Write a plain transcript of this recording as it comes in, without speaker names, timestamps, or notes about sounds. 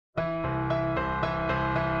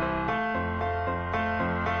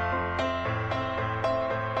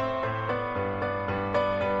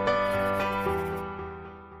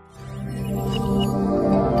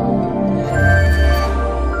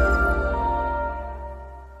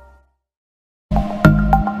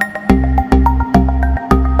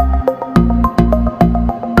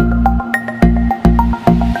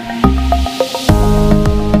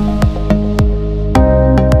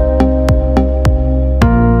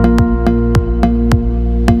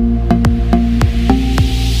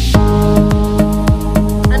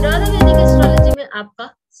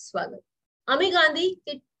स्वागत। अमी गांधी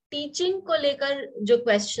के टीचिंग को लेकर जो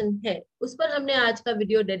क्वेश्चन है उस पर हमने आज का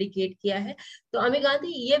वीडियो डेडिकेट किया है। तो अमी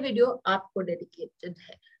गांधी, ये वीडियो आपको डेडिकेटेड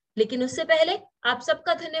है। लेकिन उससे पहले आप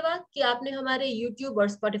सबका धन्यवाद कि आपने हमारे YouTube और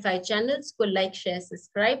Spotify चैनल्स को लाइक, शेयर,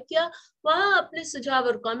 सब्सक्राइब किया, वहां अपने सुझाव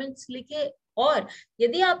और कमेंट्स लिखे। और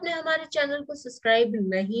यदि आपने हमारे चैनल को सब्सक्राइब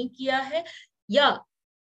नहीं किया है या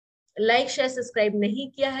लाइक, शेयर, सब्सक्राइब नहीं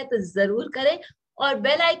किया है तो जरूर करें और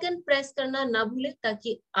बेल आइकन प्रेस करना ना भूलें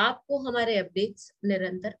ताकि आपको हमारे अपडेट्स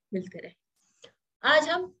निरंतर मिलते रहे। आज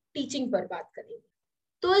हम टीचिंग पर बात करेंगे।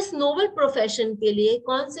 तो इस नोबल प्रोफेशन के लिए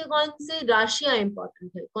कौन से राशियां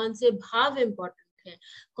इंपॉर्टेंट है, कौन से भाव इंपॉर्टेंट है,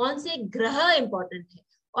 कौन से ग्रह इंपॉर्टेंट है,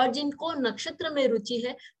 और जिनको नक्षत्र में रुचि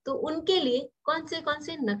है तो उनके लिए कौन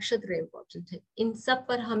से नक्षत्र इंपॉर्टेंट है, इन सब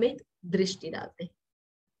पर हमें दृष्टि डालते हैं।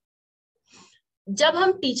 जब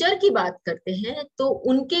हम टीचर की बात करते हैं तो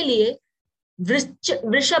उनके लिए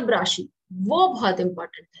वृषभ राशि वो बहुत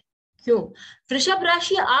इंपॉर्टेंट है। क्यों? वृषभ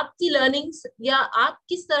राशि आपकी लर्निंग्स या आप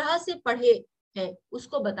किस तरह से पढ़े हैं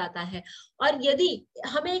उसको बताता है। और यदि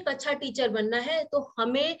हमें एक अच्छा टीचर बनना है तो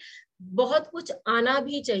हमें बहुत कुछ आना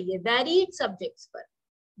भी चाहिए। वेरिड सब्जेक्ट्स पर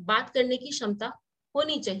बात करने की क्षमता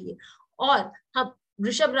होनी चाहिए। और हम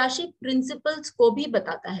वृषभ राशि प्रिंसिपल्स को भी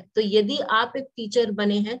बताता है। तो यदि आप एक टीचर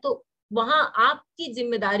बने हैं तो वहां आपकी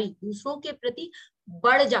जिम्मेदारी दूसरों के प्रति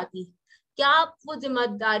बढ़ जाती है। क्या आप वो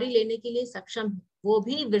जिम्मेदारी लेने के लिए सक्षम हैं, वो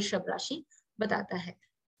भी वृषभ राशि बताता है।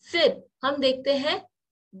 फिर हम देखते हैं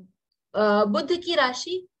बुध की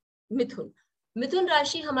राशि मिथुन। मिथुन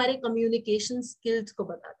राशि हमारे कम्युनिकेशन स्किल्स को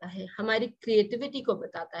बताता है, हमारी क्रिएटिविटी को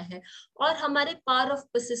बताता है और हमारे पावर ऑफ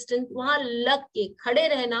परसिस्टेंस, वहां लग के खड़े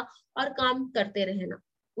रहना और काम करते रहना,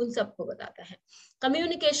 उन सब को बताता है।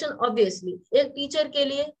 कम्युनिकेशन ऑब्वियसली एक टीचर के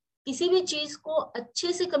लिए किसी भी चीज को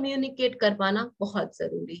अच्छे से कम्युनिकेट कर पाना बहुत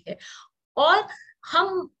जरूरी है। और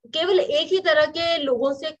हम केवल एक ही तरह के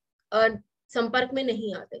लोगों से संपर्क में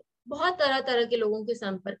नहीं आते, बहुत तरह तरह के लोगों के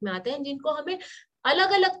संपर्क में आते हैं जिनको हमें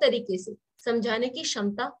अलग अलग तरीके से समझाने की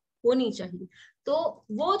क्षमता होनी चाहिए। तो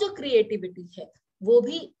वो जो क्रिएटिविटी है वो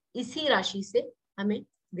भी इसी राशि से हमें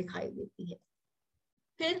दिखाई देती है।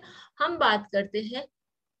 फिर हम बात करते हैं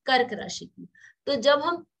कर्क राशि की। तो जब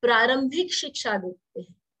हम प्रारंभिक शिक्षा देखते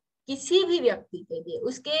हैं किसी भी व्यक्ति के लिए,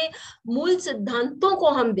 उसके मूल सिद्धांतों को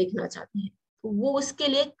हम देखना चाहते हैं तो वो उसके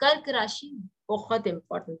लिए कर्क राशि बहुत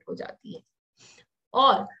इंपॉर्टेंट हो जाती है।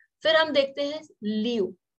 और फिर हम देखते हैं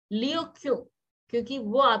लियो। लियो क्यों? क्योंकि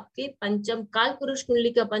वो आपके पंचम काल पुरुष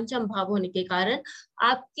कुंडली का पंचम भाव होने के कारण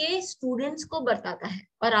आपके स्टूडेंट्स को बताता है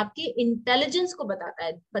और आपके इंटेलिजेंस को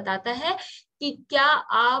बताता है कि क्या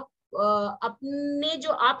आप आपने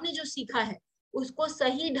जो सीखा है उसको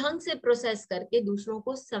सही ढंग से प्रोसेस करके दूसरों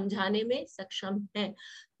को समझाने में सक्षम है।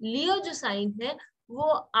 लियो जो साइन है वो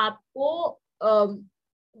आपको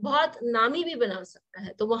बहुत नामी भी बना सकता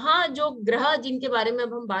है। तो वहां जो ग्रह जिनके बारे में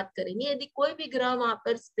अब हम बात करेंगे, यदि कोई भी ग्रह वहां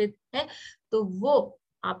पर स्थित है तो वो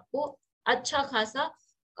आपको अच्छा खासा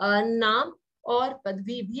नाम और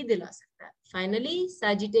पदवी भी दिला सकता है। Finally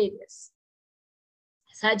Sagittarius.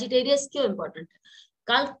 सैजिटेरियस क्यों इंपॉर्टेंट है?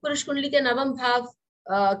 काल पुरुष कुंडली के नवम भाव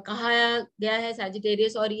कहा गया है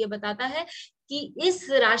सैजिटेरियस, और ये बताता है कि इस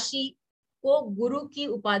राशि को गुरु की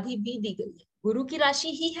उपाधि भी दी गई है। गुरु की राशि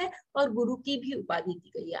ही है और गुरु की भी उपाधि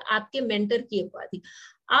दी गई है, आपके मेंटर की उपाधि।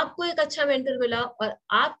 आपको एक अच्छा मेंटर मिला और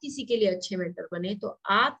आप किसी के लिए अच्छे मेंटर बने तो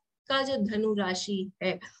आपका जो धनु राशि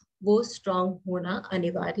है वो स्ट्रांग होना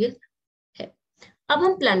अनिवार्य है। अब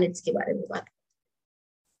हम प्लैनेट्स के बारे में बात करें।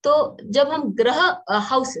 तो जब हम ग्रह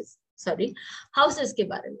हाउसेस के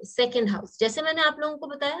बारे में, सेकंड हाउस, जैसे मैंने आप लोगों को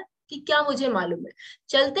बताया कि क्या मुझे मालूम है,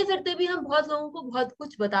 चलते फिरते भी हम बहुत लोगों को बहुत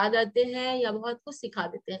कुछ बता देते हैं या बहुत कुछ सिखा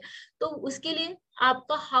देते हैं। तो उसके लिए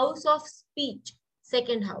आपका house of speech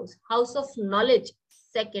second house, house of knowledge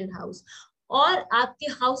second house, और आपके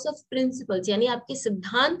हाउस ऑफ प्रिंसिपल्स यानी आपके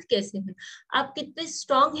सिद्धांत कैसे हैं, आप कितने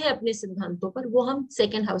स्ट्रांग हैं अपने सिद्धांतों पर, वो हम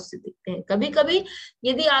सेकंड हाउस से देखते हैं। कभी कभी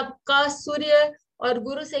यदि आपका सूर्य और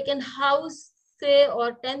गुरु सेकंड हाउस से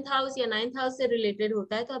और 10th हाउस या 9th हाउस से रिलेटेड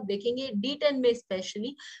होता है तो आप देखेंगे D10 में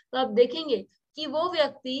स्पेशली, तो आप देखेंगे कि वो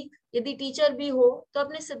व्यक्ति यदि टीचर भी हो तो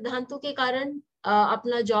अपने सिद्धांतों के कारण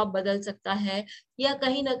अपना जॉब बदल सकता है या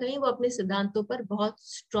कहीं ना कहीं वो अपने सिद्धांतों पर बहुत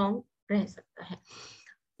स्ट्रांग रह सकता है।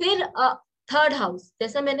 फिर थर्ड हाउस,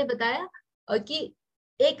 जैसा मैंने बताया कि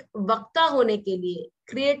एक वक्ता होने के लिए,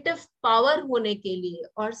 क्रिएटिव पावर होने के लिए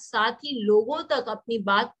और साथ ही लोगों तक अपनी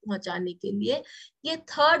बात पहुंचाने के लिए ये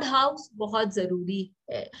थर्ड हाउस बहुत जरूरी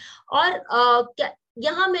है। और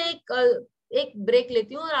यहाँ मैं एक ब्रेक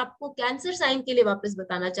लेती हूँ और आपको कैंसर साइन के लिए वापस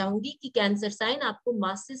बताना चाहूंगी कि कैंसर साइन आपको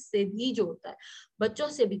मासिस से भी जोड़ता है, बच्चों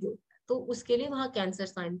से भी जोड़ता है, तो उसके लिए वहां कैंसर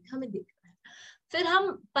साइन हमें देखना है। फिर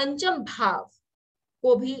हम पंचम भाव,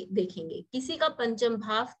 को भी देखेंगे, किसी का पंचम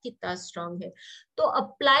भाव कितना स्ट्रांग है। तो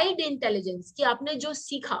अप्लाइड इंटेलिजेंस कि आपने जो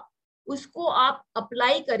सीखा उसको आप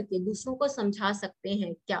अप्लाई करके दूसरों को समझा सकते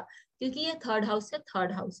हैं क्या, क्योंकि ये थर्ड हाउस है,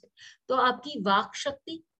 थर्ड हाउस है। तो आपकी वाक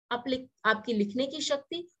शक्ति, आपकी लिखने की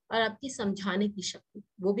शक्ति और आपकी समझाने की शक्ति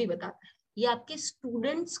वो भी बताता है। ये आपके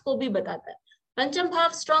स्टूडेंट्स को भी बताता है। पंचम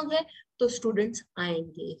भाव स्ट्रांग है तो स्टूडेंट्स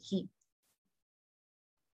आएंगे ही।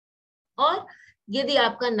 और यदि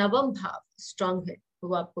आपका नवम भाव स्ट्रांग है तो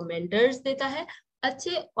वो आपको मेंटर्स देता है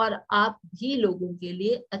अच्छे, और आप भी लोगों के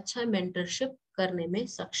लिए अच्छा मेंटरशिप करने में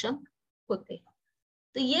सक्षम होते हैं।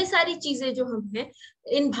 तो ये सारी चीजें जो हम हैं,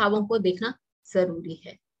 इन भावों को देखना जरूरी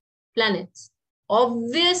है। प्लैनेट्स,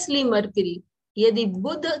 ऑब्वियसली मरकरी, यदि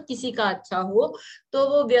बुध किसी का अच्छा हो तो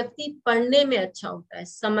वो व्यक्ति पढ़ने में अच्छा होता है,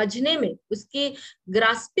 समझने में उसकी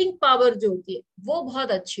ग्रास्पिंग पावर जो होती है वो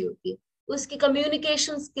बहुत अच्छी होती है, उसकी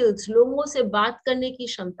कम्युनिकेशन स्किल्स, लोगों से बात करने की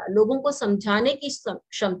क्षमता, लोगों को समझाने की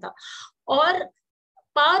क्षमता, और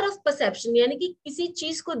पावर ऑफ परसेप्शन यानी कि किसी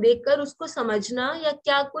चीज को देखकर उसको समझना, या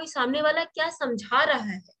क्या कोई सामने वाला क्या समझा रहा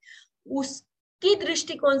है उसकी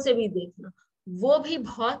दृष्टिकोण से भी देखना, वो भी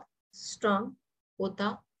बहुत स्ट्रांग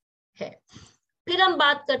होता है। फिर हम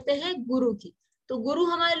बात करते हैं गुरु की। तो गुरु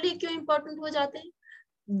हमारे लिए क्यों इंपॉर्टेंट हो जाते हैं?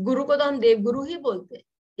 गुरु को तो हम देव गुरु ही बोलते हैं।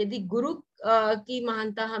 यदि गुरु की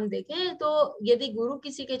महानता हम देखें तो यदि गुरु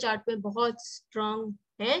किसी के चार्ट में बहुत स्ट्रांग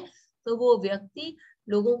है तो वो व्यक्ति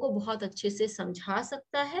लोगों को बहुत अच्छे से समझा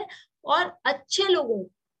सकता है और अच्छे लोगों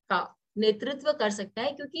का नेतृत्व कर सकता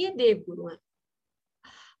है, क्योंकि ये देव गुरु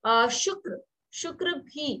है। शुक्र, शुक्र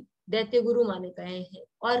भी दैत्य गुरु माने गए हैं,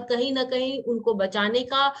 और कहीं ना कहीं उनको बचाने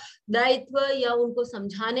का दायित्व या उनको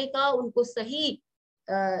समझाने का, उनको सही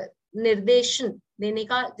निर्देशन देने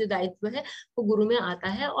का जो दायित्व है वो गुरु में आता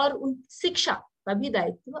है, और उन शिक्षा का भी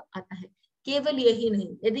दायित्व आता है। केवल यही नहीं,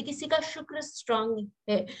 यदि किसी का शुक्र स्ट्रांग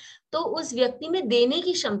है तो उस व्यक्ति में देने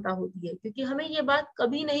की क्षमता होती है, क्योंकि हमें ये बात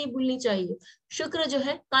कभी नहीं भूलनी चाहिए। शुक्र जो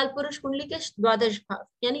है कालपुरुष कुंडली के द्वादश भाव,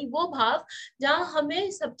 यानी वो भाव जहां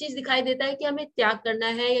हमें सब चीज दिखाई देता है कि हमें त्याग करना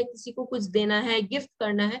है या किसी को कुछ देना है, गिफ्ट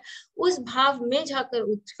करना है, उस भाव में जाकर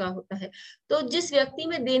उच्च का होता है। तो जिस व्यक्ति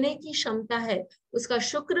में देने की क्षमता है उसका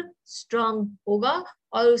शुक्र स्ट्रांग होगा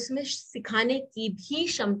और उसमें सिखाने की भी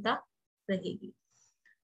क्षमता रहेगी।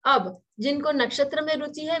 अब जिनको नक्षत्र में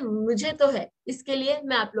रुचि है, मुझे तो है, इसके लिए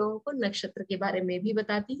मैं आप लोगों को नक्षत्र के बारे में भी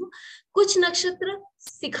बताती हूँ। कुछ नक्षत्र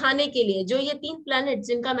सिखाने के लिए, जो ये 3 प्लैनेट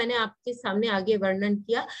जिनका मैंने आपके सामने आगे वर्णन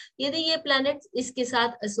किया, यदि ये प्लैनेट इसके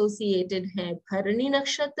साथ एसोसिएटेड हैं, भरणी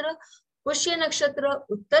नक्षत्र, पुष्य नक्षत्र,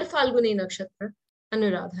 उत्तर फाल्गुनी नक्षत्र,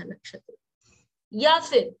 अनुराधा नक्षत्र, या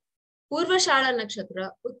फिर पूर्वाषाढ़ा नक्षत्र,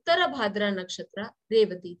 उत्तर भाद्रा नक्षत्र,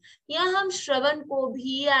 रेवती, या हम श्रवण को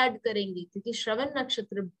भी ऐड करेंगे क्योंकि श्रवण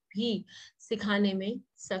नक्षत्र भी सिखाने में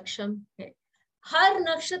सक्षम है। हर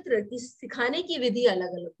नक्षत्र की सिखाने की विधि अलग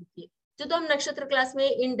अलग होती है, जो तो हम नक्षत्र क्लास में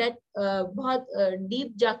इन डेप्थ बहुत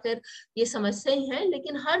डीप जाकर ये समझते ही हैं,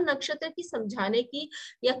 लेकिन हर नक्षत्र की समझाने की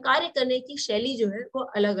या कार्य करने की शैली जो है वो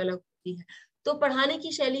अलग अलग होती है। तो पढ़ाने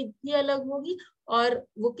की शैली भी अलग होगी और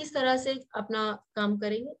वो किस तरह से अपना काम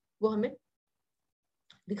करेंगे वो हमें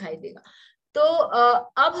दिखाई देगा। तो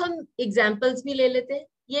अब हम एग्जाम्पल्स भी ले लेते हैं।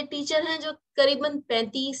 ये टीचर हैं जो करीबन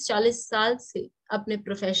 35-40 साल से अपने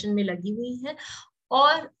प्रोफेशन में लगी हुई हैं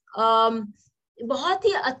और बहुत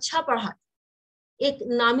ही अच्छा पढ़ा, एक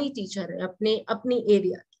नामी टीचर है अपने अपनी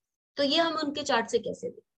एरिया की। तो ये हम उनके चार्ट से कैसे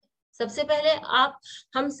देखते हैं? सबसे पहले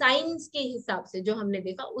हम साइंस के हिसाब से जो हमने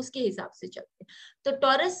देखा उसके हिसाब से चलते हैं। तो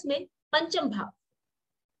टॉरस में पंचम भाव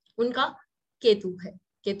उनका केतु है।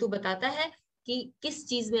 केतु बताता है कि किस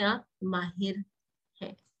चीज में आप माहिर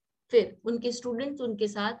हैं। फिर उनके स्टूडेंट्स उनके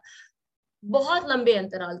साथ बहुत लंबे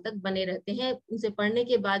अंतराल तक बने रहते हैं, उनसे पढ़ने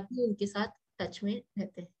के बाद भी उनके साथ टच में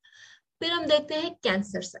रहते हैं। फिर हम देखते हैं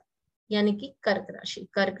कैंसर साइन, यानी कि कर्क राशि।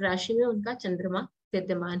 कर्क राशि में उनका चंद्रमा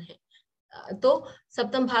विद्यमान है। तो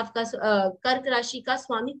सप्तम भाव का कर्क राशि का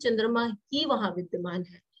स्वामी चंद्रमा ही वहां विद्यमान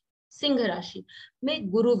है। सिंह राशि में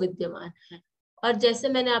गुरु विद्यमान है। और जैसे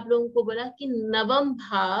मैंने आप लोगों को बोला कि नवम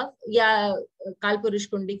भाव या कालपुरुष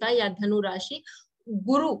कुंडली का या धनु राशि,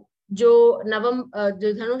 गुरु जो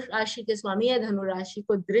जो धनु राशि के स्वामी है, धनु राशि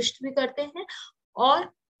को दृष्ट भी करते हैं और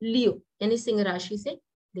लियो यानी सिंह राशि से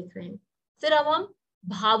दिख रहे हैं। फिर अब हम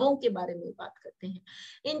भावों के बारे में बात करते हैं।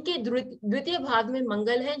 इनके द्वितीय भाव में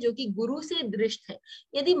मंगल है जो कि गुरु से दृष्ट है।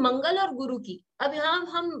 यदि मंगल और गुरु की, अब यहाँ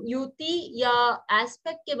हम युति या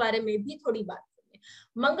एस्पेक्ट के बारे में भी थोड़ी बात करेंगे।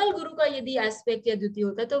 मंगल गुरु का यदि एस्पेक्ट या द्वितीय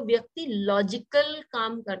होता है तो व्यक्ति लॉजिकल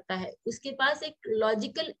काम करता है, उसके पास एक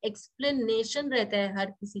लॉजिकल एक्सप्लेनेशन रहता है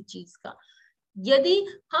हर किसी चीज का। यदि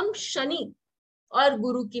हम शनि और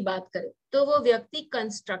गुरु की बात करें तो वो व्यक्ति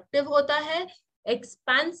कंस्ट्रक्टिव होता है,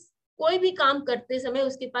 एक्सपेंस कोई भी काम करते समय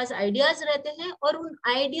उसके पास आइडियाज रहते हैं और उन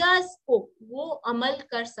आइडियाज को वो अमल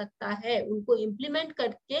कर सकता है, उनको इम्प्लीमेंट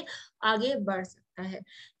करके आगे बढ़ सकता है।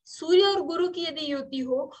 सूर्य और गुरु की यदि युति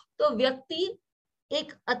हो तो व्यक्ति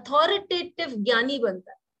एक अथॉरिटेटिव ज्ञानी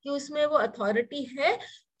बनता है, कि उसमें वो अथॉरिटी है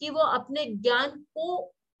कि वो अपने ज्ञान को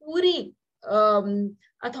पूरी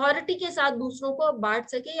अथॉरिटी के साथ दूसरों को बांट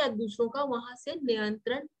सके या दूसरों का वहां से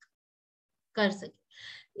नियंत्रण कर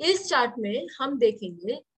सके। इस चार्ट में हम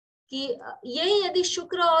देखेंगे कि यही यदि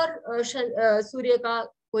शुक्र और सूर्य का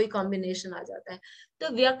कोई कॉम्बिनेशन आ जाता है तो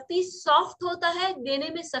व्यक्ति सॉफ्ट होता है, देने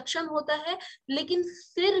में सक्षम होता है, लेकिन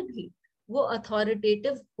फिर भी वो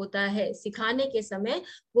अथॉरिटेटिव होता है। सिखाने के समय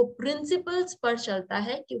वो प्रिंसिपल्स पर चलता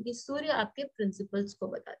है, क्योंकि सूर्य आपके प्रिंसिपल्स को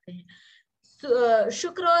बताते हैं।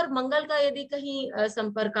 शुक्र और मंगल का यदि कहीं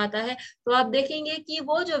संपर्क आता है तो आप देखेंगे कि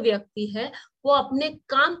वो जो व्यक्ति है वो अपने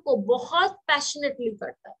काम को बहुत पैशनेटली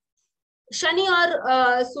करता है। शनि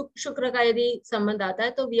और शुक्र का यदि संबंध आता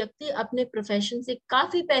है तो व्यक्ति अपने प्रोफेशन से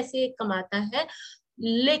काफी पैसे कमाता है,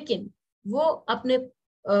 लेकिन वो अपने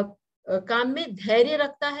काम में धैर्य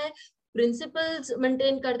रखता है, प्रिंसिपल्स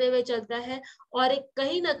मेंटेन करते हुए चलता है, और एक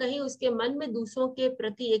कहीं ना कहीं उसके मन में दूसरों के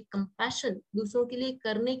प्रति एक कंपैशन, दूसरों के लिए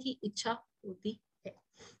करने की इच्छा होती है।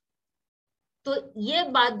 तो ये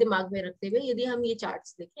बात दिमाग में रखते हुए यदि हम ये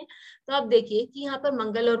चार्ट्स देखें तो आप देखिए कि यहाँ पर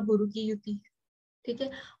मंगल और गुरु की युति है, ठीक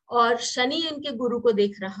है, और शनि इनके गुरु को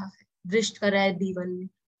देख रहा है, दृष्ट कर रहा है D1 में।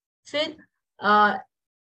 फिर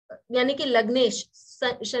यानी कि लग्नेश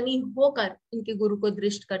शनि होकर इनके गुरु को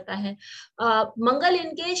दृष्ट करता है। मंगल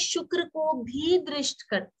इनके शुक्र को भी दृष्ट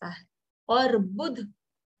करता है, और बुध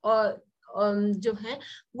और जो है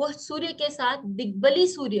वो सूर्य के साथ, दिग्बली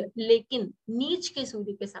सूर्य लेकिन नीच के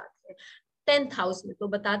सूर्य के साथ है 10th हाउस में। तो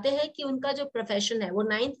बताते हैं कि उनका जो प्रोफेशन है वो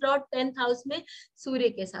 9th लॉर्ड 10th हाउस में सूर्य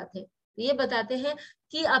के साथ है। ये बताते हैं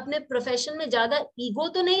कि अपने प्रोफेशन में ज्यादा ईगो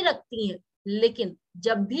तो नहीं रखती हैं, लेकिन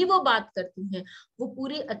जब भी वो बात करती हैं वो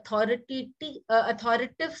पूरी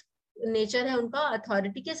अथॉरिटिव नेचर है उनका,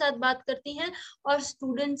 अथॉरिटी के साथ बात करती हैं, और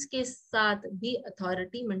स्टूडेंट्स के साथ भी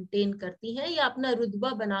अथॉरिटी मेंटेन करती हैं या अपना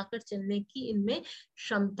रुतबा बनाकर चलने की इनमें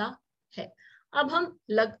क्षमता है। अब हम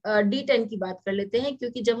D10 की बात कर लेते हैं,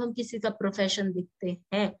 क्योंकि जब हम किसी का प्रोफेशन देखते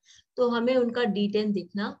हैं तो हमें उनका D10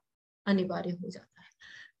 देखना अनिवार्य हो जाता है।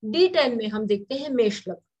 D10 में हम देखते हैं मेष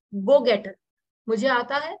लग्न, गो गेटर, मुझे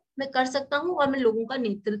आता है, मैं कर सकता हूँ और मैं लोगों का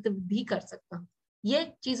नेतृत्व भी कर सकता हूँ,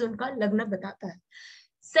 ये चीज उनका लग्न बताता है।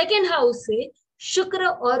 सेकेंड हाउस से शुक्र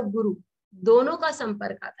और गुरु दोनों का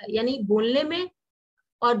संपर्क आता है, यानी बोलने में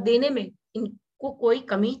और देने में इनको कोई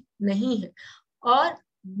कमी नहीं है। और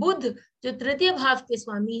बुध जो तृतीय भाव के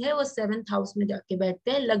स्वामी है वो 7th हाउस में जाके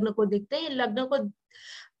बैठते हैं, लग्न को देखते हैं, लग्न को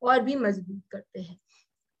और भी मजबूत करते हैं।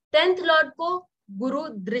 10th लॉर्ड को गुरु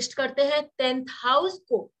दृष्ट करते हैं, 10th हाउस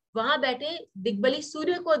को वहां बैठे दिग्बली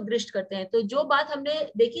सूर्य को दृष्ट करते हैं। तो जो बात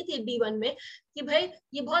हमने देखी थी D1 में कि भाई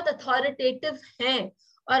ये बहुत अथॉरिटेटिव हैं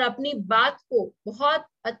और अपनी बात को बहुत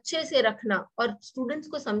अच्छे से रखना और स्टूडेंट्स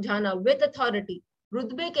को समझाना विद अथॉरिटी,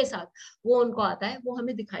 रुतबे के साथ, वो उनको आता है, वो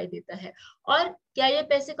हमें दिखाई देता है। और क्या ये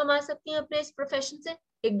पैसे कमा सकती हैं अपने इस प्रोफेशन से?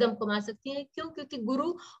 एकदम कमा सकती हैं। क्यों? क्योंकि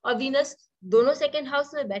गुरु और वीनस दोनों 2nd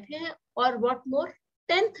हाउस में बैठे हैं, और what more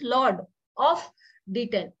 10th Lord of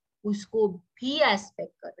D10 उसको भी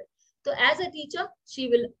एस्पेक्ट कर रहे हैं। तो as a teacher she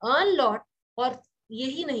will earn lot, और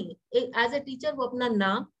यही नहीं, एज अ टीचर वो अपना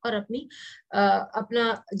नाम और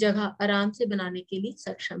अपना जगह आराम से बनाने के लिए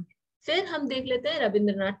सक्षम है। फिर हम देख लेते हैं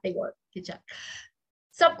रविंद्रनाथ टैगोर के चार्ट।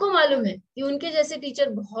 सबको मालूम है कि उनके जैसे टीचर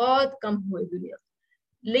बहुत कम हुए दुनिया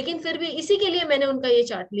में, लेकिन फिर भी इसी के लिए मैंने उनका ये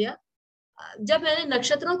चार्ट लिया। जब मैंने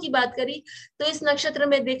नक्षत्रों की बात करी तो इस नक्षत्र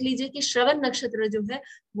में देख लीजिए कि श्रवण नक्षत्र जो है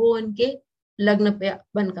वो उनके लग्न पे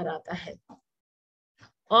बनकर आता है,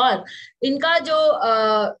 और इनका जो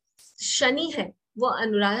शनि है वो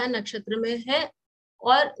अनुराधा नक्षत्र में है,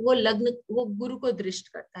 और वो लग्न, वो गुरु को दृष्ट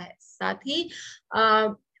करता है। साथ ही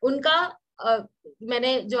उनका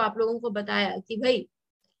मैंने जो आप लोगों को बताया कि भाई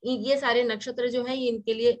ये सारे नक्षत्र जो है ये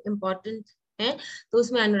इनके लिए इम्पोर्टेंट हैं, तो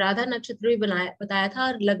उसमें अनुराधा नक्षत्र भी बताया था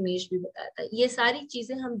और लग्नेश भी बताया था। ये सारी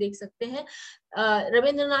चीजें हम देख सकते हैं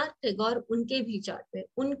रविंद्रनाथ टैगोर उनके भी चार्ट में।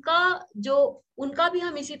 उनका भी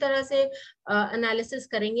हम इसी तरह से एनालिसिस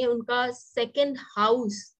करेंगे। उनका 2nd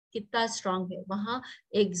हाउस कितना स्ट्रांग है, वहां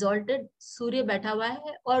एग्जॉल्टेड सूर्य बैठा हुआ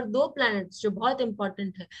है, और 2 प्लैनेट्स जो बहुत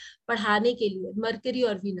इंपॉर्टेंट है पढ़ाने के लिए, मरकरी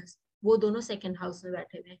और वीनस, वो दोनों 2nd हाउस में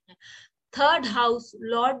बैठे हुए हैं। 3rd house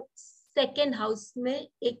Lord 2nd house में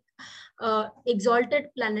एक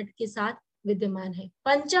एग्जॉल्टेड प्लैनेट के साथ विद्यमान है।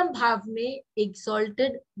 5th भाव में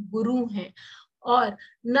एग्जॉल्टेड गुरु हैं, और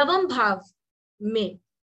 9वें भाव में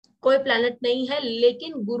कोई प्लैनेट नहीं है,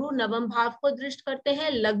 लेकिन गुरु नवम भाव को दृष्ट करते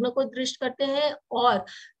हैं, लग्न को दृष्ट करते हैं, और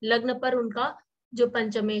लग्न पर उनका जो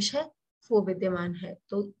पंचमेश है वो विद्यमान है।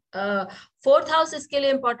 तो फोर्थ हाउस इसके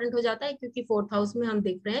लिए इंपॉर्टेंट हो जाता है, क्योंकि फोर्थ हाउस में हम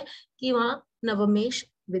देख रहे हैं कि वहाँ नवमेश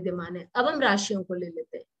विद्यमान है। अब हम राशियों को ले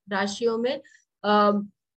लेते हैं। राशियों में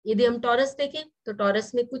यदि हम टॉरस देखें तो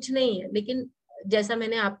टॉरस में कुछ नहीं है, लेकिन जैसा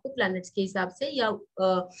मैंने आपको प्लैनेट्स के हिसाब से या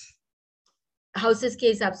हाउसेस के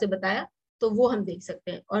हिसाब से बताया, तो वो हम देख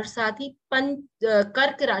सकते हैं। और साथ ही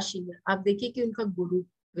कर्क राशि में आप देखिए कि उनका गुरु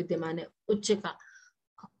विद्यमान है उच्च का।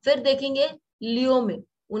 फिर देखेंगे लियो में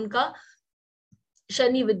उनका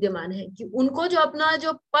शनि विद्यमान है, कि उनको जो अपना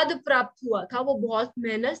जो पद प्राप्त हुआ था वो बहुत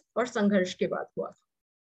मेहनत और संघर्ष के बाद हुआ था।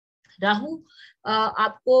 राहु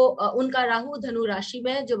आपको उनका राहु धनु राशि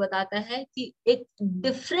में, जो बताता है कि एक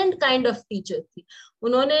डिफरेंट काइंड ऑफ टीचर थी।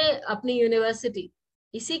 उन्होंने अपनी यूनिवर्सिटी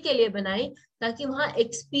इसी के लिए बनाई ताकि वहां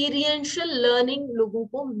एक्सपीरियंशियल लर्निंग लोगों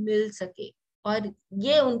को मिल सके, और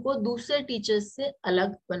ये उनको दूसरे टीचर्स से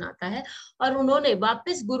अलग बनाता है। और उन्होंने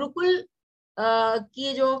वापस गुरुकुल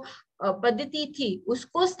की जो पद्धति थी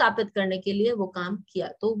उसको स्थापित करने के लिए वो काम किया,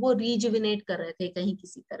 तो वो रिजुविनेट कर रहे थे कहीं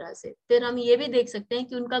किसी तरह से। फिर हम ये भी देख सकते हैं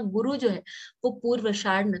कि उनका गुरु जो है वो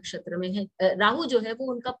पूर्वाषाढ़ नक्षत्र में है, राहु जो है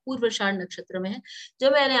वो उनका पूर्वाषाढ़ नक्षत्र में है,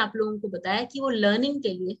 जो मैंने आप लोगों को बताया कि वो लर्निंग के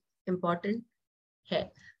लिए इम्पोर्टेंट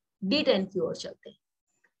है। D10 की ओर चलते हैं।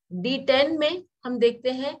 D10 में हम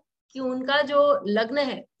देखते हैं कि उनका जो लग्न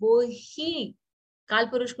है वो ही काल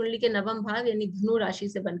पुरुष कुंडली के नवम भाव यानी धनु राशि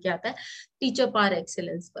से बन के आता है, टीचर पार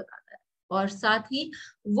एक्सीलेंस बताता है। और साथ ही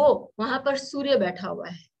वो वहां पर सूर्य बैठा हुआ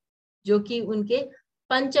है, जो कि उनके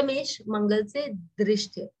पंचमेश मंगल से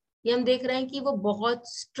दृष्ट है। ये हम देख रहे हैं कि वो बहुत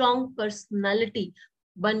स्ट्रॉन्ग पर्सनालिटी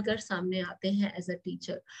बनकर सामने आते हैं एज अ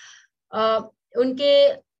टीचर।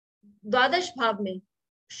 उनके द्वादश भाव में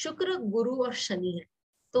शुक्र, गुरु और शनि है,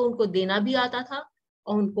 तो उनको देना भी आता था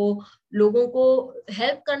और उनको लोगों को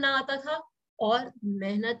हेल्प करना आता था और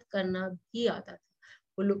मेहनत करना भी आता था।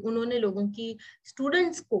 उन्होंने लोगों की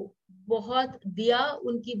स्टूडेंट्स को बहुत दिया,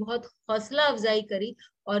 उनकी बहुत हौसला अफजाई करी,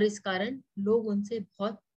 और इस कारण लोग उनसे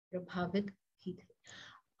बहुत प्रभावित भी थे।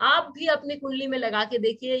 आप भी अपनी कुंडली में लगा के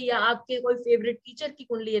देखिए, या आपके कोई फेवरेट टीचर की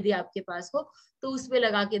कुंडली यदि आपके पास हो तो उसमें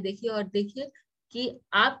लगा के देखिए और देखिए कि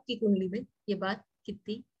आपकी कुंडली में ये बात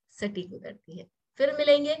कितनी सटीक उतरती है। फिर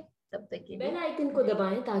मिलेंगे, तब तक के लिए बेल आइकन को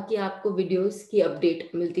दबाएं ताकि आपको वीडियोस की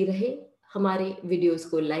अपडेट मिलती रहे। हमारे वीडियोस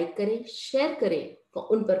को लाइक करें, शेयर करें,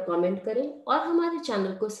 उन पर कमेंट करें और हमारे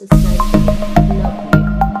चैनल को सब्सक्राइब करें ना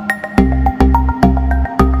भूलें।